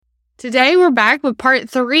Today, we're back with part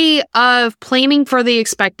 3 of Planning for the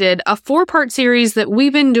Expected, a 4-part series that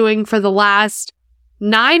we've been doing for the last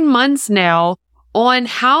 9 months now on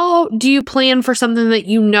how do you plan for something that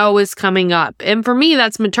you know is coming up. And for me,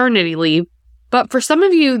 that's maternity leave. But for some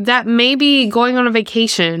of you, that may be going on a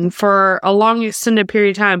vacation for a long extended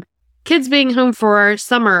period of time, kids being home for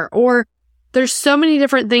summer, or there's so many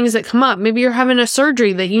different things that come up. Maybe you're having a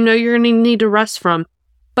surgery that you know you're going to need to rest from.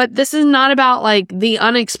 But this is not about like the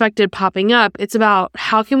unexpected popping up. It's about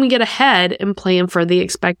how can we get ahead and plan for the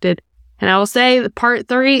expected. And I will say that part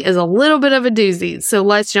 3 is a little bit of a doozy. So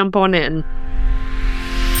let's jump on in.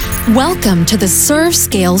 Welcome to the Serve,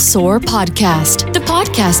 Scale, Soar podcast, the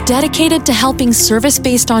podcast dedicated to helping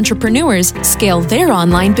service-based entrepreneurs scale their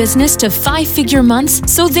online business to 5-figure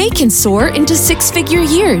months so they can soar into 6-figure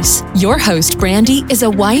years. Your host, Brandy, is a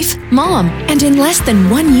wife, mom, and in less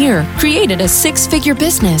than 1 year, created a 6-figure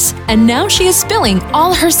business. And now she is spilling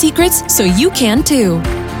all her secrets so you can too.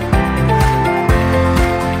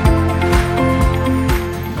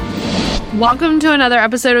 Welcome to another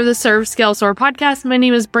episode of the Serve, Scale, Soar podcast. My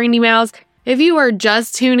name is Brandy Miles. If you are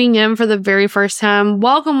just tuning in for the very first time,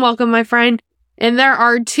 welcome, my friend. And there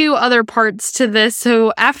are 2 other parts to this.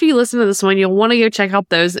 So after you listen to this one, you'll want to go check out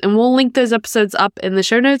those, and we'll link those episodes up in the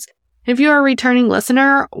show notes. If you are a returning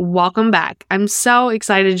listener, welcome back. I'm so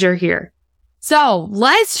excited you're here. So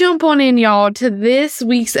let's jump on in, y'all, to this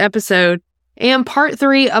week's episode and part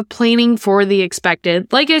 3 of Planning for the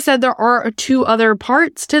Expected. Like I said, there are 2 other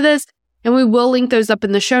parts to this, and we will link those up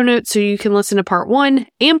in the show notes so you can listen to part 1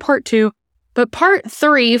 and part 2. But part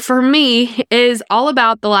 3 for me is all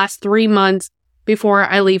about the last 3 months before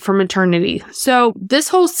I leave for maternity. So this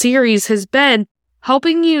whole series has been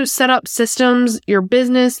helping you set up systems, your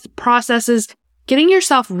business, processes, getting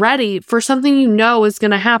yourself ready for something you know is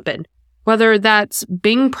going to happen. Whether that's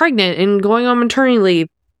being pregnant and going on maternity leave,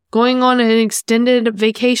 going on an extended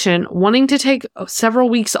vacation, wanting to take several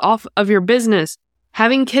weeks off of your business,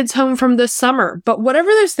 having kids home from this summer. But whatever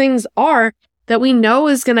those things are that we know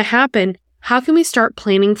is going to happen, how can we start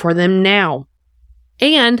planning for them now?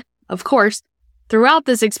 And, of course, throughout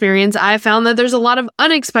this experience, I found that there's a lot of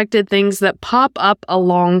unexpected things that pop up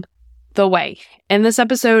along the way. And this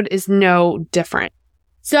episode is no different.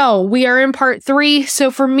 So we are in part 3. So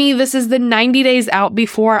for me, this is the 90 days out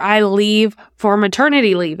before I leave for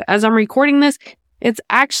maternity leave. As I'm recording this, it's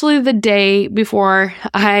actually the day before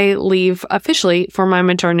I leave officially for my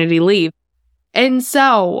maternity leave. And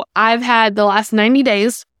so I've had the last 90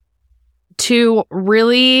 days to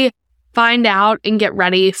really find out and get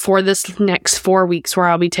ready for this next 4 weeks where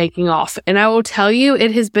I'll be taking off. And I will tell you,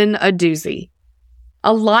 it has been a doozy.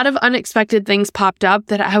 A lot of unexpected things popped up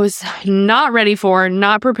that I was not ready for,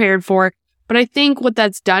 not prepared for. But I think what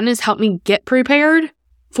that's done is help me get prepared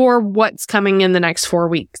for what's coming in the next 4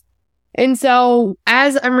 weeks. And so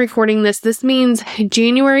as I'm recording this, this means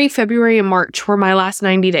January, February, and March were my last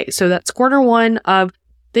 90 days. So that's quarter 1 of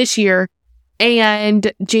this year.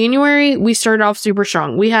 And January, we started off super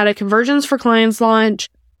strong. We had a Conversions for Clients launch,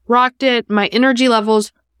 rocked it. My energy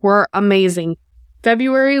levels were amazing.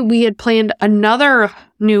 February, we had planned another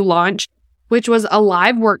new launch, which was a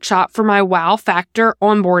live workshop for my Wow Factor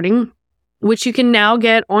onboarding, which you can now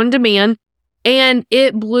get on demand. And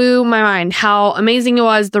it blew my mind how amazing it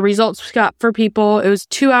was. The results we got for people. It was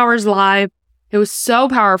 2 hours live. It was so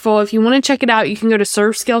powerful. If you want to check it out, you can go to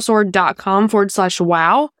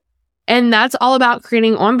servescalesoar.com/wow. And that's all about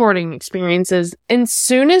creating onboarding experiences. And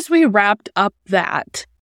soon as we wrapped up that,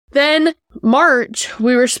 then March,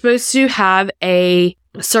 we were supposed to have a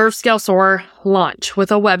Serve, Scale, Soar launch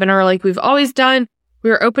with a webinar like we've always done. We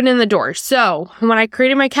were opening the door. So when I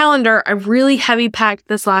created my calendar, I really heavy packed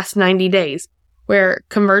this last 90 days where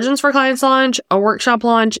Conversions for Clients launch, a workshop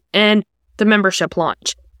launch, and the membership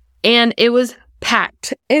launch. And it was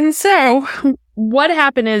packed. And so what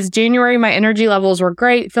happened is January, my energy levels were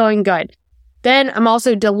great, feeling good. Then I'm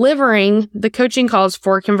also delivering the coaching calls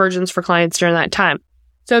for Conversions for Clients during that time.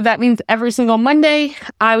 So that means every single Monday,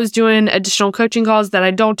 I was doing additional coaching calls that I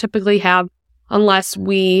don't typically have unless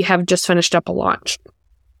we have just finished up a launch.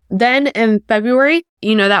 Then in February,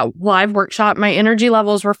 that live workshop, my energy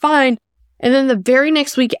levels were fine. And then the very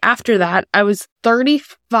next week after that, I was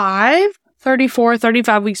 35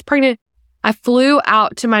 weeks pregnant. I flew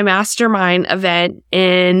out to my mastermind event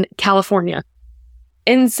in California.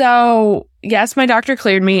 And so, yes, my doctor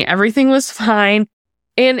cleared me. Everything was fine.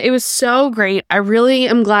 And it was so great. I really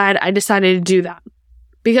am glad I decided to do that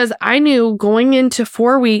because I knew going into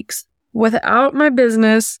 4 weeks without my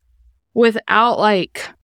business, without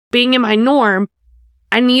being in my norm,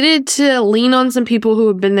 I needed to lean on some people who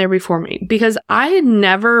had been there before me because I had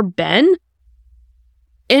never been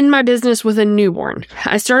in my business with a newborn.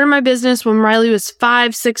 I started my business when Riley was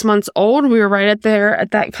 5-6 months old. We were right at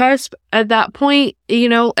that cusp. At that point,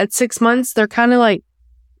 at 6 months, they're kind of like,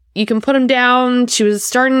 you can put them down. She was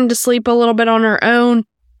starting to sleep a little bit on her own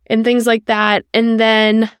and things like that. And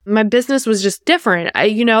then my business was just different.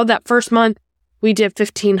 That first month we did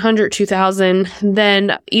 1,500, 2,000.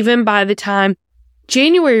 Then even by the time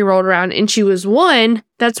January rolled around and she was 1,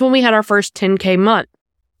 that's when we had our first 10K month.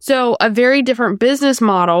 So a very different business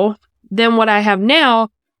model than what I have now,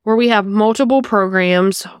 where we have multiple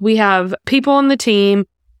programs. We have people on the team.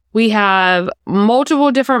 We have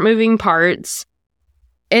multiple different moving parts.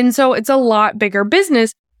 And so it's a lot bigger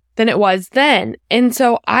business than it was then. And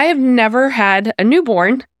so I have never had a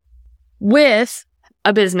newborn with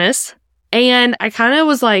a business. And I kind of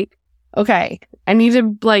was like, okay, I need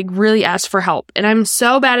to really ask for help. And I'm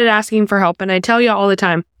so bad at asking for help. And I tell you all the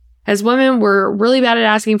time, as women, we're really bad at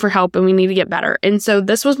asking for help and we need to get better. And so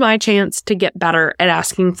this was my chance to get better at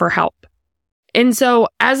asking for help. And so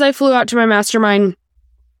as I flew out to my mastermind,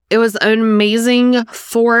 it was amazing I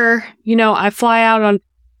flew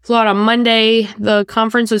out on Monday. The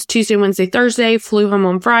conference was Tuesday, Wednesday, Thursday, flew home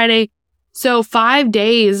on Friday. So 5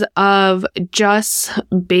 days of just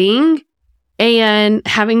being and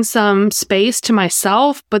having some space to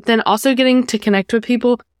myself, but then also getting to connect with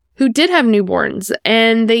people who did have newborns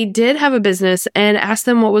and they did have a business, and ask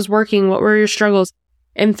them what was working, what were your struggles,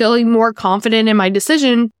 and feeling more confident in my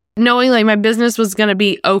decision, knowing my business was going to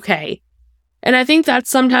be okay. And I think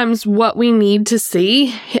that's sometimes what we need to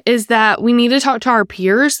see, is that we need to talk to our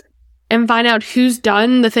peers and find out who's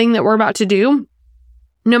done the thing that we're about to do,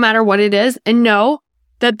 no matter what it is, and know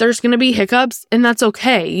that there's going to be hiccups, and that's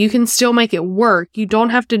okay. You can still make it work. You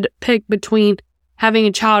don't have to pick between having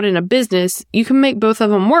a child and a business. You can make both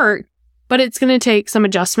of them work, but it's going to take some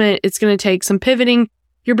adjustment. It's going to take some pivoting.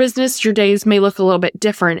 Your business, your days may look a little bit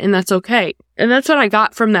different, and that's okay. And that's what I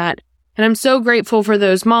got from that. And I'm so grateful for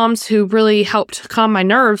those moms who really helped calm my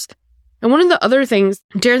nerves. And one of the other things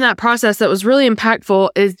during that process that was really impactful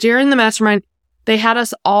is during the mastermind, they had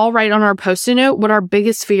us all write on our Post-it note what our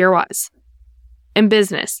biggest fear was in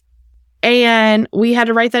business. And we had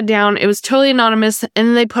to write that down. It was totally anonymous. And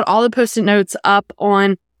then they put all the Post-it notes up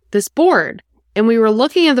on this board. And we were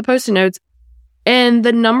looking at the Post-it notes. And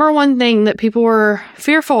the number one thing that people were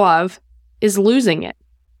fearful of is losing it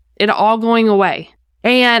all going away.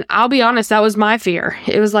 And I'll be honest, that was my fear.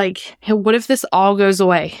 It was like, hey, what if this all goes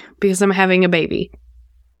away because I'm having a baby?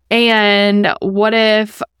 And what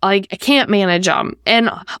if I can't manage them? And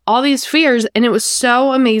all these fears. And it was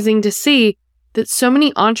so amazing to see that so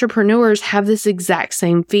many entrepreneurs have this exact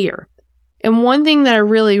same fear. And one thing that I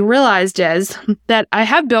really realized is that I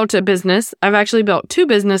have built a business. I've actually built 2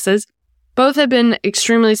 businesses. Both have been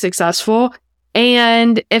extremely successful.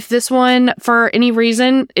 And if this one, for any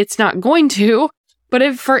reason, it's not going to, but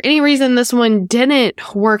if for any reason this one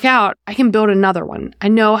didn't work out, I can build another one. I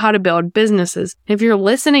know how to build businesses. If you're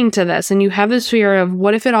listening to this and you have this fear of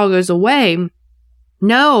what if it all goes away,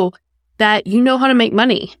 know that you know how to make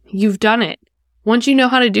money. You've done it. Once you know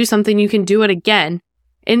how to do something, you can do it again.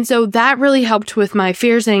 And so that really helped with my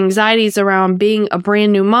fears and anxieties around being a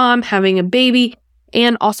brand new mom, having a baby,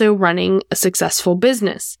 and also running a successful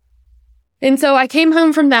business. And so I came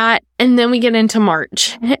home from that, and then we get into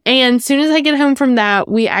March. And as soon as I get home from that,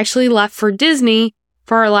 we actually left for Disney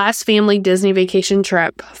for our last family Disney vacation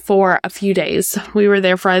trip for a few days. We were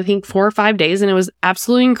there for, I think, 4 or 5 days, and it was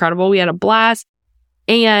absolutely incredible. We had a blast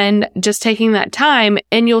and just taking that time.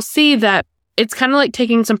 And you'll see that it's kind of like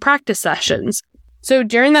taking some practice sessions. So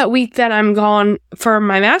during that week that I'm gone for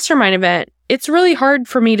my mastermind event, it's really hard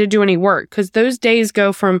for me to do any work because those days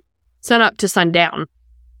go from sun up to sundown.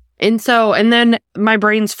 And then my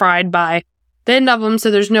brain's fried by the end of them,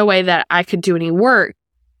 so there's no way that I could do any work.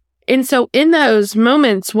 And so in those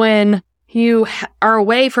moments when you are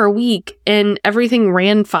away for a week and everything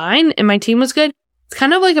ran fine and my team was good, it's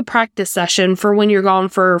kind of like a practice session for when you're gone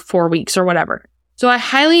for 4 weeks or whatever. So I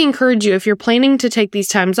highly encourage you, if you're planning to take these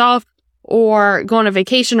times off or go on a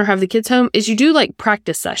vacation or have the kids home, is you do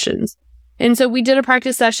practice sessions. And so we did a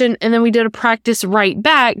practice session, and then we did a practice right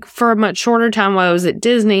back for a much shorter time while I was at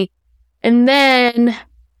Disney. And then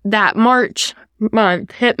that March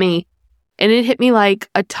month hit me, and it hit me like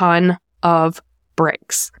a ton of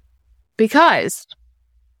bricks. Because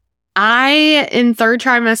in 3rd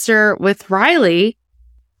trimester with Riley,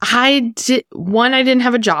 I didn't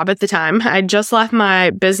have a job at the time. I just left my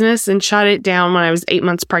business and shut it down when I was 8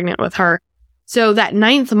 months pregnant with her. So that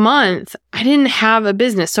 9th month, I didn't have a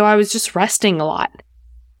business. So I was just resting a lot.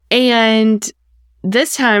 And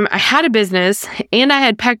this time I had a business and I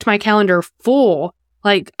had packed my calendar full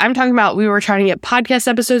Like, I'm talking about we were trying to get podcast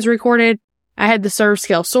episodes recorded. I had the Serve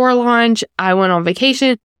Scale Soar launch. I went on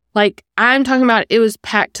vacation. Like, I'm talking about it was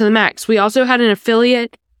packed to the max. We also had an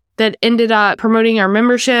affiliate that ended up promoting our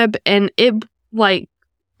membership, and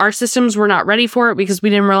our systems were not ready for it because we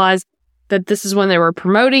didn't realize that this is when they were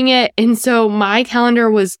promoting it. And so my calendar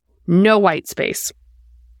was no white space.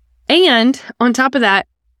 And on top of that,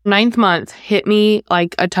 9th month hit me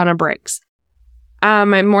like a ton of bricks.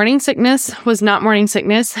 My morning sickness was not morning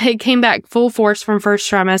sickness. It came back full force from first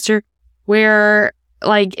trimester, where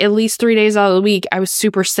like at least 3 days out of the week, I was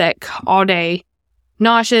super sick all day,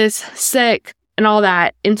 nauseous, sick, and all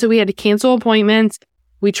that. And so we had to cancel appointments.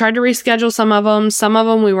 We tried to reschedule some of them. Some of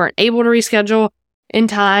them we weren't able to reschedule in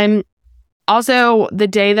time. Also, the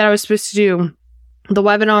day that I was supposed to do the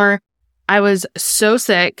webinar, I was so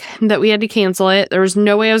sick that we had to cancel it. There was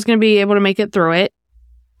no way I was going to be able to make it through it.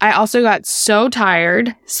 I also got so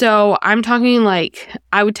tired. So I'm talking like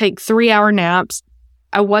I would take 3-hour naps.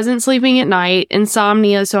 I wasn't sleeping at night,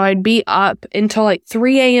 insomnia. So I'd be up until like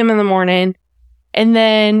 3 a.m. in the morning and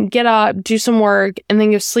then get up, do some work, and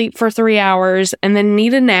then go sleep for 3 hours and then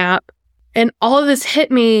need a nap. And all of this hit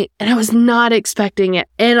me and I was not expecting it.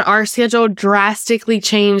 And our schedule drastically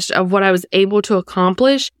changed of what I was able to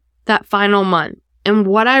accomplish that final month. And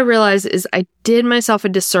what I realized is I did myself a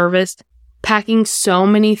disservice packing so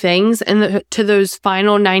many things to those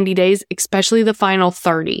final 90 days, especially the final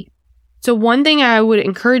 30. So one thing I would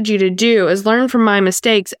encourage you to do is learn from my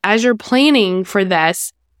mistakes as you're planning for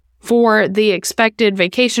this, for the expected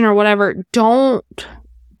vacation or whatever. Don't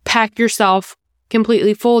pack yourself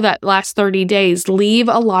completely full that last 30 days. Leave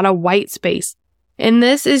a lot of white space. And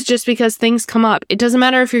this is just because things come up. It doesn't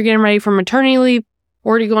matter if you're getting ready for maternity leave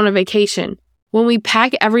or to go on a vacation. When we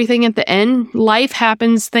pack everything at the end, life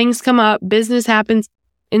happens, things come up, business happens.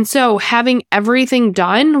 And so having everything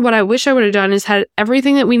done, what I wish I would have done is had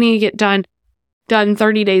everything that we need to get done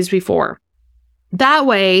 30 days before. That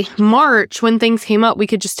way, March, when things came up, we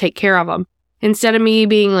could just take care of them. Instead of me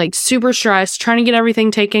being like super stressed, trying to get everything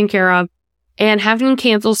taken care of and having to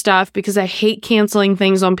cancel stuff because I hate canceling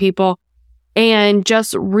things on people, and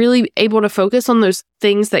just really able to focus on those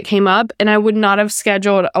things that came up. And I would not have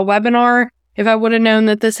scheduled a webinar if I would have known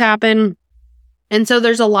that this happened. And so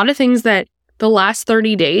there's a lot of things that the last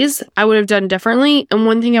 30 days I would have done differently. And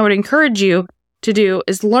one thing I would encourage you to do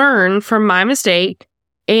is learn from my mistake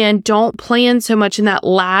and don't plan so much in that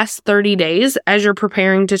last 30 days as you're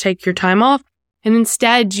preparing to take your time off. And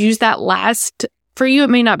instead use that last, for you, it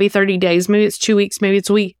may not be 30 days, maybe it's 2 weeks, maybe it's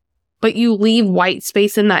a week, but you leave white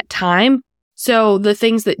space in that time. So the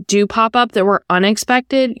things that do pop up that were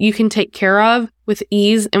unexpected, you can take care of with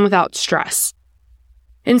ease and without stress.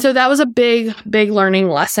 And so that was a big, big learning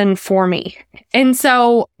lesson for me. And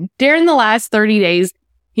so during the last 30 days,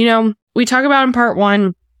 we talk about in part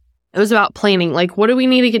 1, it was about planning. Like, what do we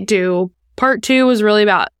need to do? Part 2 was really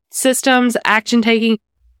about systems, action taking.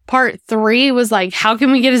 Part 3 was like, how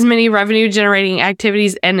can we get as many revenue generating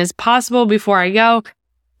activities in as possible before I go?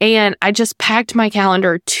 And I just packed my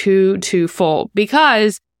calendar too full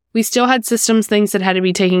because we still had systems things that had to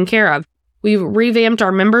be taken care of. We revamped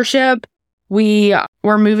our membership. We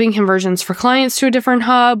were moving conversions for clients to a different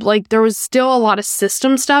hub. Like, there was still a lot of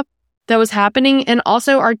system stuff that was happening. And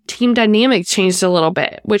also our team dynamic changed a little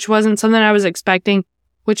bit, which wasn't something I was expecting,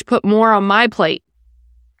 which put more on my plate.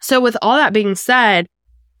 So with all that being said,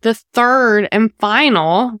 the third and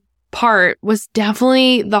final part was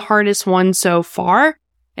definitely the hardest one so far.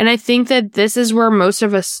 And I think that this is where most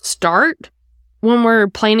of us start when we're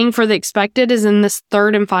planning for the expected, is in this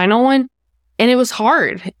third and final one. And it was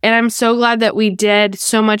hard. And I'm so glad that we did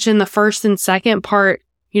so much in the first and second part,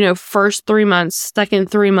 first 3 months, second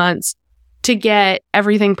 3 months to get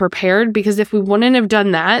everything prepared. Because if we wouldn't have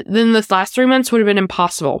done that, then the last 3 months would have been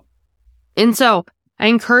impossible. And so I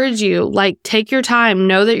encourage you, take your time,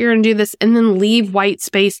 know that you're going to do this, and then leave white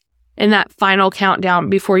space in that final countdown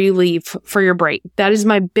before you leave for your break. That is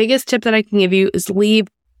my biggest tip that I can give you, is leave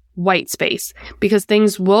white space, because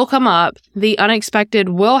things will come up, the unexpected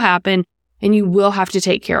will happen, and you will have to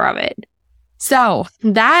take care of it. So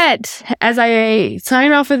that, as I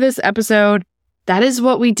sign off of this episode, that is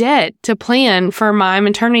what we did to plan for my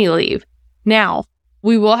maternity leave. Now,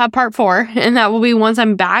 we will have part 4, and that will be once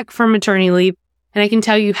I'm back from maternity leave, and I can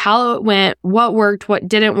tell you how it went, what worked, what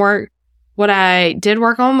didn't work, what I did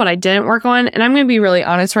work on, what I didn't work on. And I'm going to be really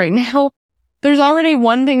honest right now. There's already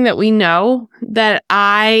one thing that we know that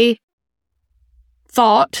I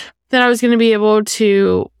thought that I was going to be able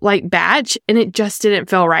to batch, and it just didn't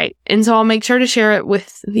feel right. And so I'll make sure to share it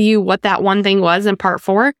with you what that one thing was in part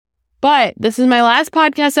 4. But this is my last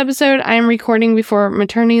podcast episode I am recording before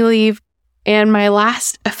maternity leave. and my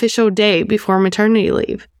last official day before maternity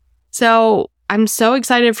leave. So I'm so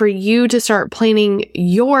excited for you to start planning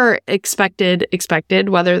your expected,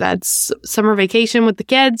 whether that's summer vacation with the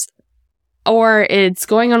kids, or it's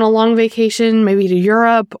going on a long vacation, maybe to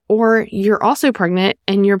Europe, or you're also pregnant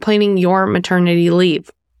and you're planning your maternity leave.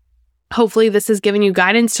 Hopefully this has given you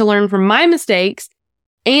guidance to learn from my mistakes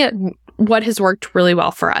and what has worked really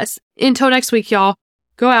well for us. Until next week, y'all,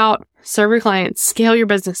 go out, serve your clients, scale your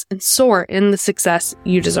business, and soar in the success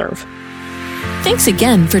you deserve. Thanks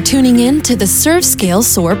again for tuning in to the Serve, Scale,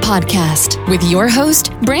 Soar podcast with your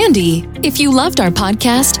host, Brandy. If you loved our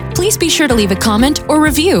podcast, please be sure to leave a comment or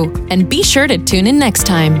review, and be sure to tune in next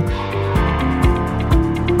time.